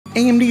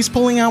AMD's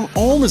pulling out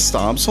all the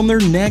stops on their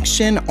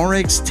next-gen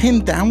RX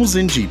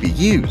 10000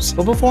 GPUs.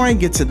 But before I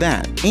get to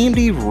that,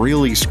 AMD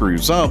really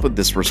screws up with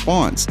this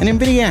response, and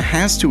Nvidia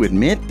has to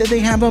admit that they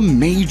have a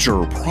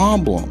major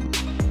problem.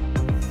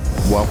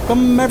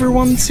 Welcome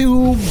everyone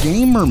to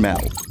Gamer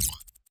Melt.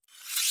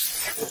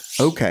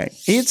 Okay,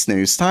 it's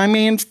news time,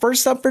 and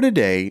first up for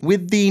today,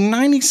 with the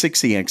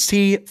 9060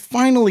 XT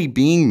finally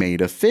being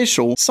made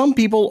official, some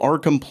people are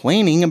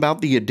complaining about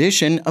the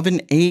addition of an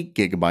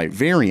 8GB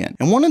variant,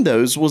 and one of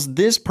those was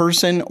this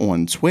person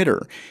on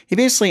Twitter. He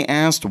basically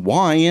asked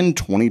why in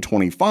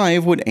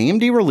 2025 would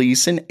AMD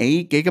release an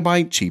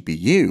 8GB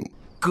GPU.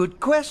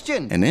 Good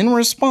question. And in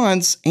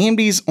response,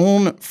 AMD's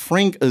own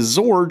Frank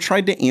Azor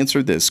tried to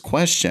answer this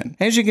question.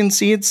 As you can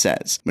see, it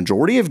says,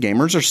 majority of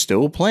gamers are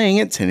still playing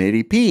at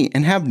 1080p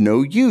and have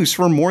no use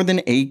for more than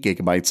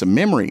 8GB of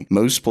memory.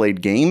 Most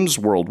played games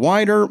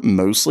worldwide are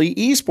mostly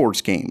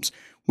esports games.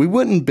 We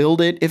wouldn't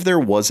build it if there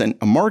wasn't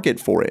a market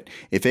for it.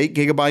 If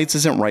 8GB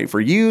isn't right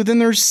for you, then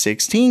there's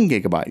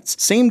 16GB.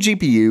 Same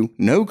GPU,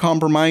 no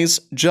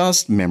compromise,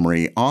 just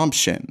memory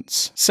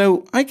options.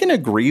 So I can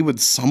agree with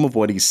some of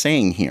what he's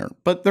saying here,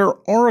 but there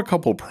are a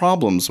couple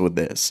problems with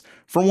this.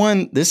 For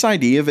one, this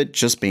idea of it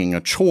just being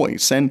a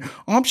choice, and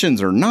options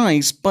are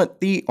nice,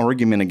 but the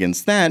argument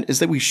against that is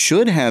that we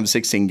should have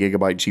 16GB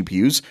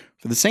GPUs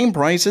for the same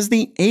price as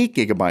the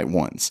 8GB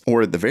ones,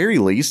 or at the very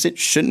least, it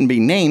shouldn't be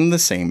named the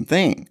same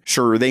thing.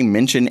 Sure, they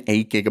mention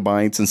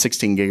 8GB and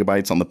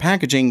 16GB on the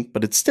packaging,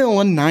 but it's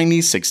still a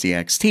 9060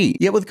 XT,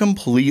 yet with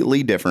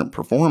completely different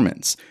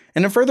performance.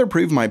 And to further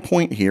prove my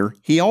point here,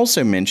 he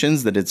also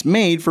mentions that it's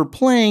made for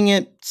playing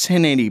at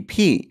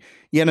 1080p.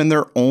 Yet in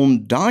their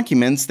own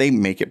documents, they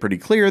make it pretty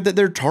clear that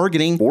they're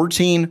targeting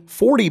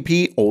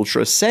 1440p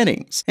ultra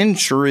settings. And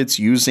sure, it's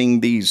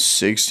using the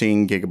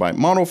 16GB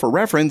model for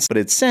reference, but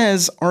it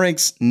says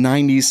RX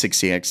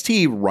 9060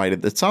 XT right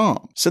at the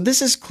top. So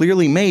this is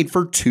clearly made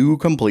for two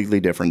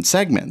completely different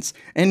segments.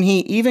 And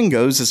he even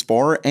goes as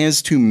far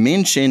as to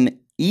mention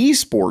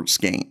esports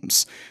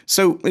games.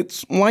 So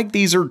it's like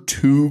these are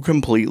two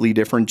completely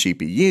different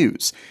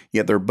GPUs,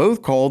 yet they're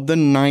both called the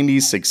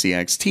 9060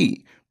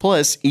 XT.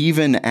 Plus,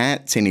 even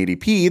at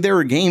 1080p, there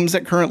are games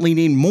that currently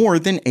need more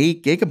than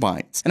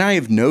 8GB, and I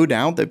have no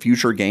doubt that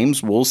future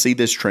games will see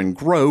this trend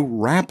grow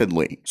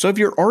rapidly. So if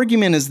your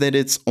argument is that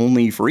it's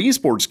only for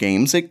esports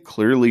games, it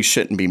clearly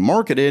shouldn't be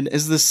marketed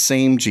as the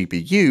same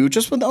GPU,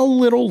 just with a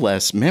little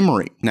less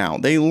memory. Now,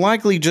 they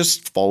likely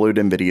just followed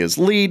Nvidia's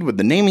lead with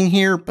the naming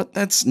here, but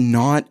that's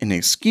not an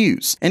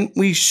excuse, and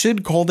we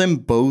should call them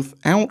both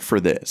out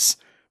for this.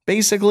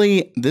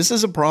 Basically, this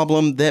is a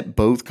problem that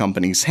both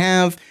companies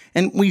have,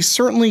 and we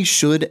certainly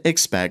should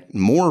expect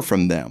more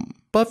from them.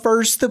 But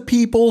first, the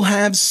people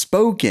have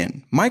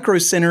spoken. Micro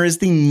Center is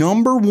the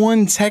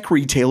 #1 tech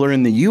retailer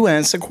in the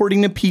US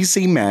according to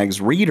PC Mag's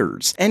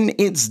readers, and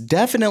it's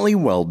definitely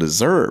well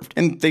deserved.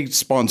 And they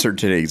sponsored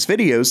today's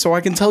video, so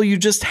I can tell you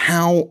just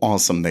how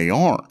awesome they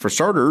are. For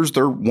starters,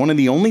 they're one of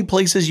the only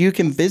places you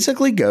can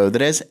physically go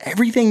that has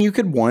everything you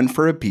could want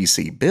for a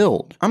PC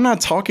build. I'm not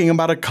talking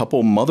about a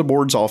couple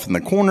motherboards off in the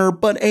corner,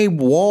 but a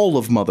wall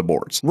of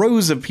motherboards,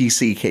 rows of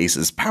PC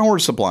cases, power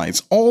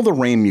supplies, all the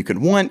RAM you could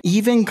want,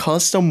 even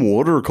custom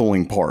water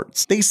cooling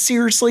parts. They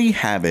seriously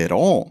have it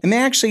all. And they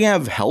actually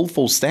have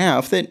helpful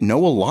staff that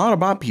know a lot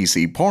about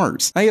PC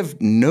parts. I have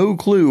no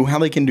clue how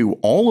they can do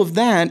all of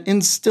that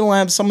and still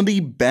have some of the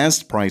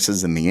best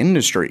prices in the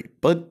industry,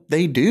 but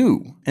they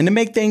do. And to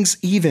make things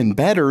even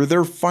better,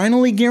 they're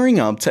finally gearing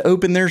up to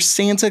open their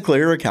Santa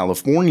Clara,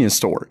 California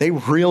store. They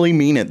really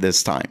mean it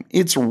this time.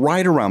 It's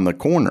right around the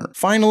corner.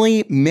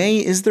 Finally, May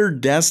is their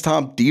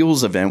desktop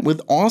deals event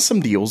with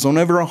awesome deals on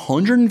over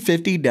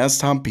 150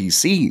 desktop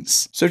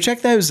PCs. So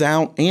check those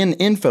out and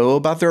info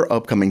about their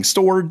upcoming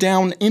store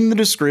down in the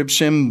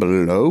description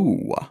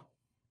below.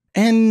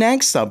 And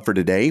next up for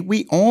today,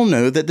 we all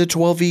know that the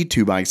 12V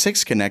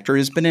 2x6 connector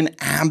has been an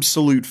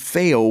absolute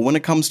fail when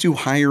it comes to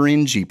higher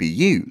end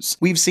GPUs.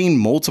 We've seen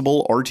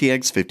multiple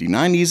RTX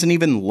 5090s and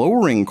even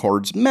lower end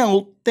cards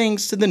melt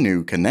thanks to the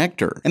new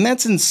connector. And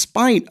that's in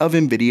spite of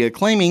Nvidia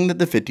claiming that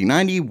the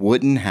 5090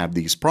 wouldn't have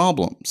these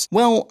problems.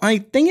 Well, I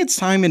think it's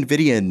time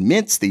Nvidia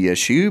admits the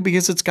issue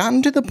because it's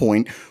gotten to the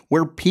point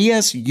where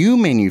PSU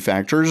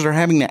manufacturers are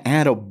having to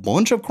add a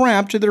bunch of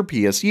crap to their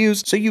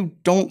PSUs so you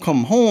don't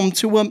come home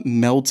to a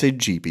melted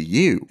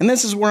GPU. And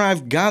this is where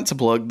I've got to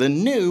plug the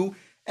new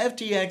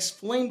FTX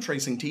flame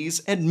tracing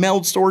tees at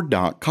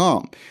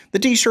meldstore.com. The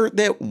t-shirt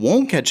that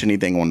won't catch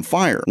anything on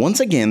fire. Once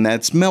again,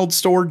 that's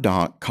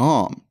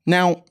meldstore.com.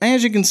 Now,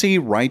 as you can see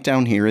right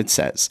down here, it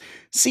says,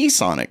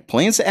 Seasonic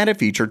plans to add a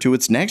feature to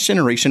its next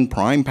generation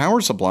prime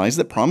power supplies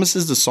that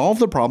promises to solve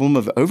the problem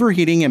of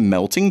overheating and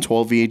melting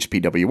 12V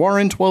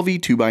HPWR and 12V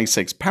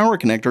 2x6 power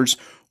connectors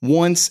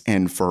once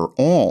and for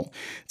all.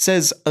 It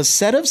says a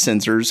set of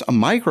sensors, a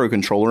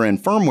microcontroller,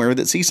 and firmware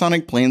that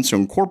Seasonic plans to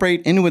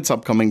incorporate into its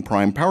upcoming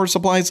prime power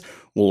supplies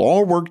will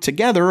all work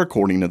together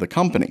according to the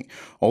company.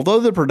 Although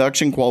the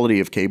production quality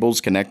of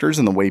cables, connectors,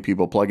 and the way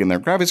people plug in their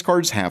graphics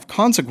cards have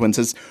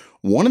consequences,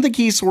 one of the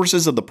key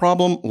sources of the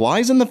problem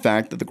lies in the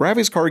fact that the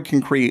graphics card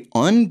can create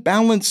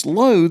unbalanced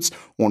loads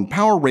on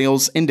power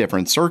rails in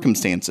different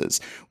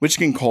circumstances, which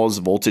can cause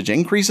voltage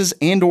increases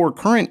and/or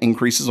current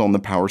increases on the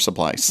power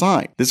supply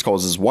side. This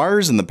causes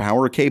wires in the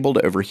power cable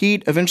to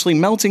overheat, eventually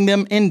melting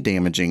them and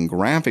damaging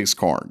graphics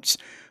cards.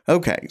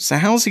 Okay, so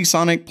how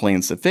Seasonic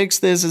plans to fix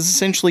this is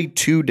essentially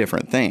two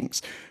different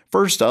things.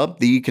 First up,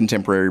 the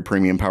contemporary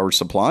premium power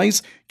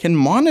supplies can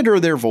monitor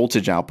their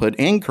voltage output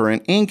and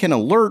current and can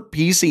alert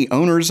PC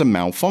owners of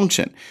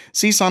malfunction.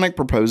 Seasonic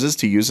proposes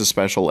to use a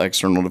special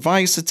external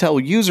device to tell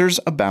users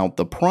about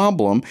the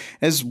problem,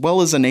 as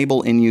well as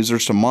enable end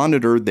users to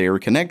monitor their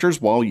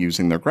connectors while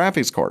using their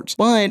graphics cards.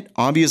 But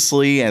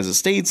obviously, as it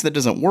states, that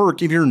doesn't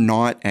work if you're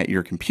not at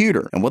your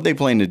computer. And what they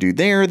plan to do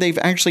there, they've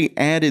actually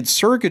added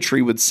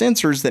circuitry with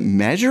sensors that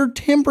measure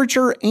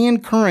temperature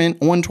and current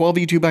on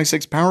 12V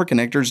 2x6 power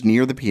connectors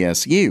near the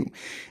PSU.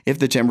 If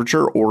the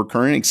temperature or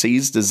current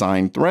exceeds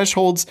design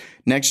thresholds,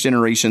 next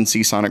generation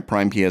Seasonic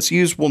Prime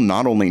PSUs will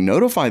not only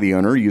notify the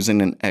owner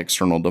using an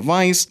external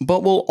device,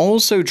 but will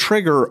also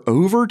trigger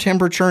over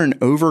temperature and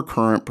over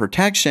current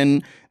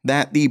protection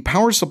that the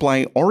power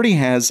supply already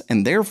has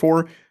and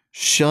therefore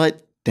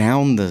shut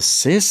down the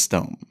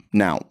system.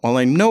 Now, while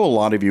I know a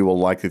lot of you will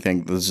likely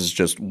think this is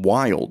just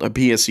wild, a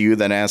PSU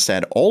that has to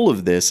add all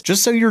of this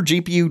just so your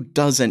GPU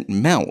doesn't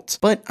melt,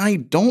 but I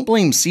don't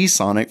blame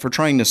Seasonic for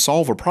trying to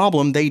solve a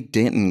problem they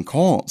didn't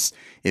cause.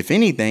 If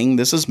anything,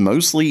 this is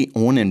mostly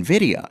on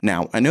Nvidia.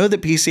 Now, I know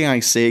that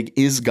PCI SIG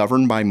is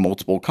governed by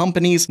multiple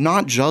companies,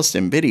 not just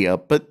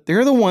Nvidia, but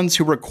they're the ones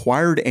who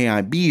required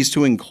AIBs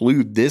to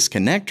include this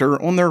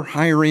connector on their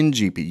higher-end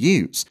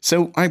GPUs.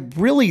 So I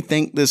really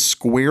think this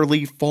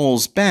squarely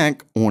falls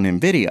back on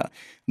Nvidia.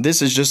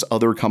 This is just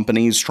other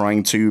companies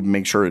trying to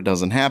make sure it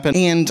doesn't happen.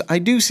 And I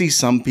do see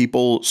some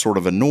people sort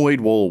of annoyed,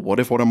 well, what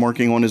if what I'm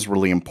working on is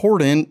really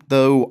important?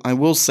 Though I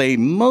will say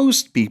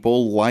most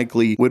people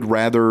likely would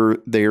rather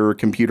their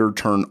computer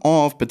turn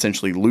off,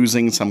 potentially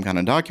losing some kind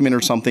of document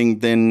or something,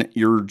 than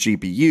your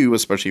GPU,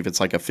 especially if it's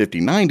like a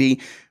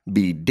 5090,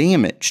 be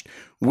damaged.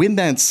 With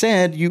that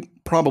said, you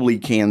probably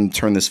can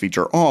turn this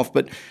feature off,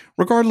 but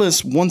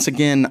regardless, once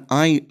again,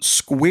 I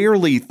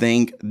squarely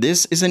think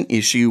this is an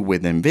issue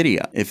with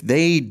Nvidia. If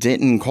they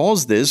didn't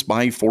cause this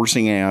by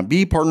forcing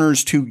AIB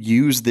partners to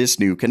use this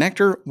new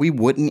connector, we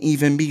wouldn't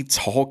even be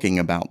talking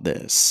about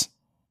this.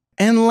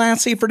 And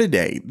lastly for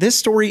today, this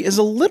story is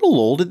a little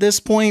old at this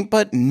point,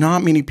 but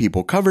not many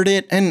people covered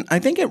it, and I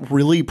think it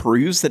really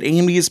proves that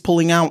AMD is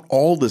pulling out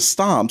all the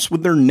stops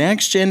with their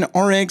next-gen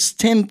RX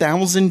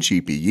 10000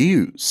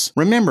 GPUs.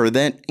 Remember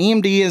that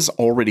AMD has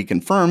already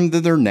confirmed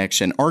that their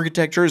next-gen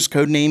architecture is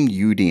codenamed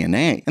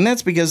UDNA, and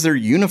that's because they're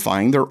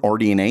unifying their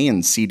RDNA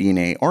and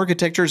CDNA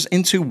architectures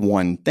into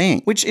one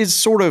thing, which is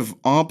sort of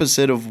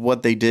opposite of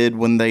what they did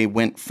when they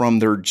went from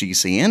their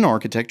GCN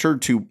architecture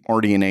to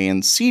RDNA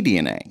and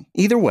CDNA.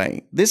 Either way,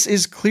 this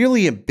is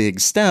clearly a big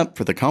step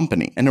for the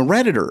company, and a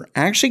Redditor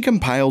actually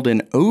compiled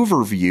an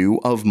overview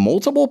of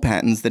multiple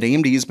patents that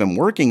AMD has been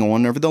working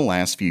on over the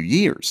last few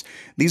years.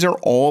 These are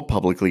all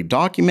publicly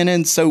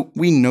documented, so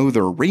we know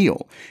they're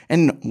real.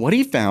 And what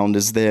he found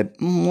is that,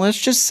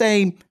 let's just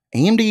say,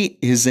 AMD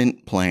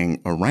isn't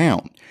playing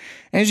around.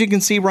 As you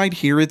can see right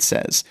here, it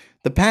says,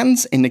 the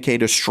patents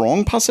indicate a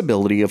strong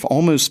possibility of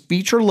almost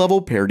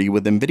feature-level parity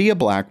with Nvidia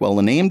Blackwell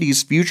and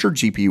AMD's future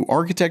GPU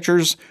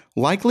architectures,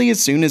 likely as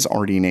soon as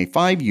RDNA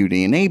 5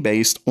 UDNA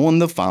based on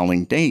the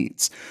following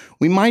dates.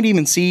 We might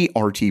even see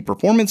RT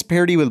performance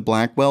parity with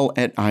Blackwell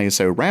at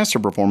ISO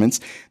raster performance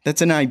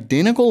that's an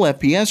identical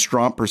FPS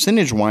drop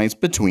percentage-wise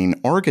between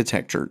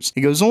architectures.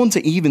 It goes on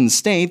to even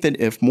state that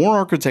if more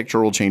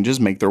architectural changes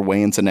make their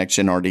way into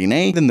next-gen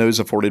RDNA than those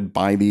afforded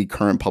by the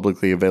current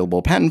publicly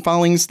available patent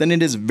filings, then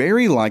it is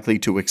very likely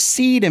to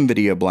exceed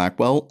Nvidia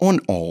Blackwell on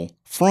all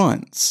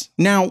fronts.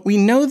 Now, we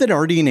know that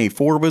RDNA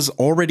 4 was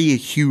already a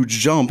huge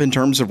jump in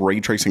terms of ray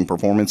tracing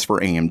performance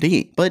for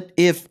AMD, but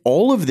if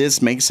all of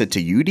this makes it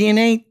to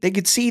UDNA, they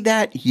could see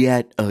that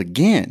yet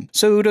again.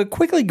 So to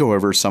quickly go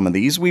over some of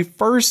these, we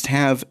first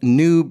have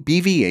new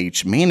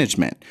BVH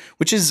management,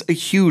 which is a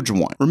huge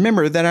one.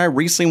 Remember that I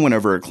recently went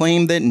over a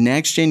claim that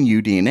next-gen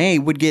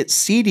UDNA would get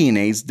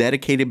CDNA's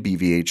dedicated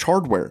BVH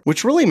hardware,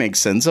 which really makes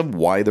sense of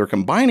why they're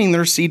combining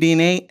their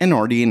CDNA and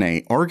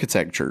RDNA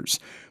architectures.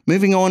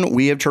 Moving on,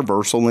 we have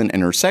traversal and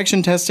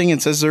intersection testing.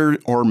 It says there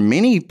are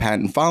many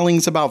patent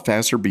filings about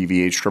faster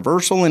BVH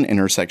traversal and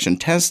intersection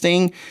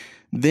testing.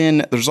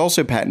 Then there's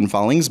also patent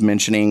filings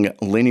mentioning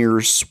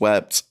linear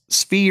swept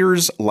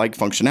spheres-like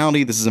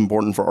functionality. This is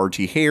important for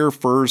RT hair,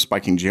 fur,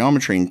 spiking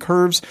geometry, and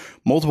curves.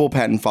 Multiple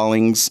patent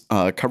filings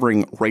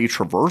covering ray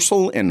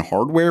traversal and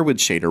hardware with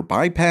shader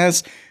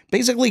bypass.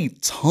 basically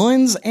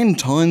tons and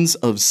tons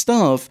of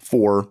stuff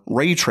for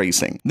ray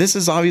tracing. This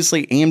is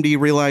obviously AMD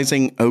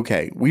realizing,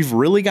 okay, we've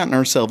really gotten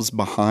ourselves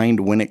behind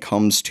when it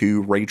comes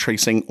to ray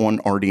tracing on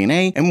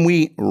RDNA, and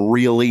we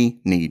really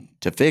need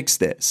to fix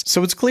this.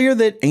 So it's clear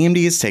that AMD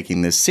is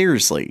taking this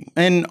seriously.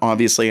 And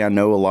obviously I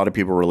know a lot of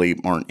people really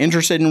aren't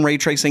interested in ray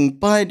tracing,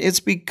 but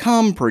it's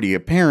become pretty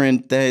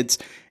apparent that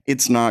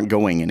it's not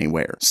going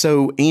anywhere.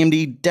 So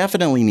AMD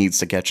definitely needs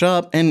to catch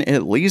up, and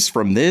at least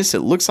from this,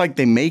 it looks like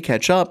they may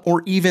catch up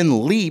or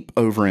even leap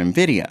over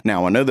Nvidia.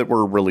 Now, I know that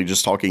we're really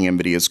just talking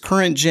Nvidia's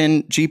current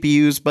gen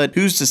GPUs, but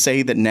who's to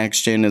say that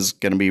next gen is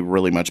going to be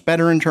really much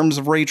better in terms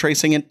of ray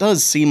tracing? It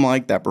does seem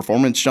like that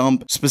performance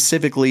jump,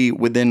 specifically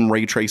within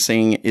ray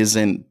tracing,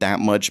 isn't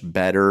that much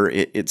better.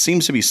 It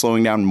seems to be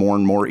slowing down more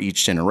and more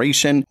each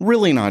generation.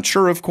 Really not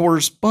sure, of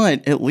course,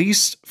 but at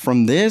least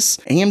from this,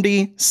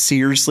 AMD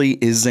seriously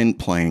isn't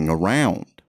playing around.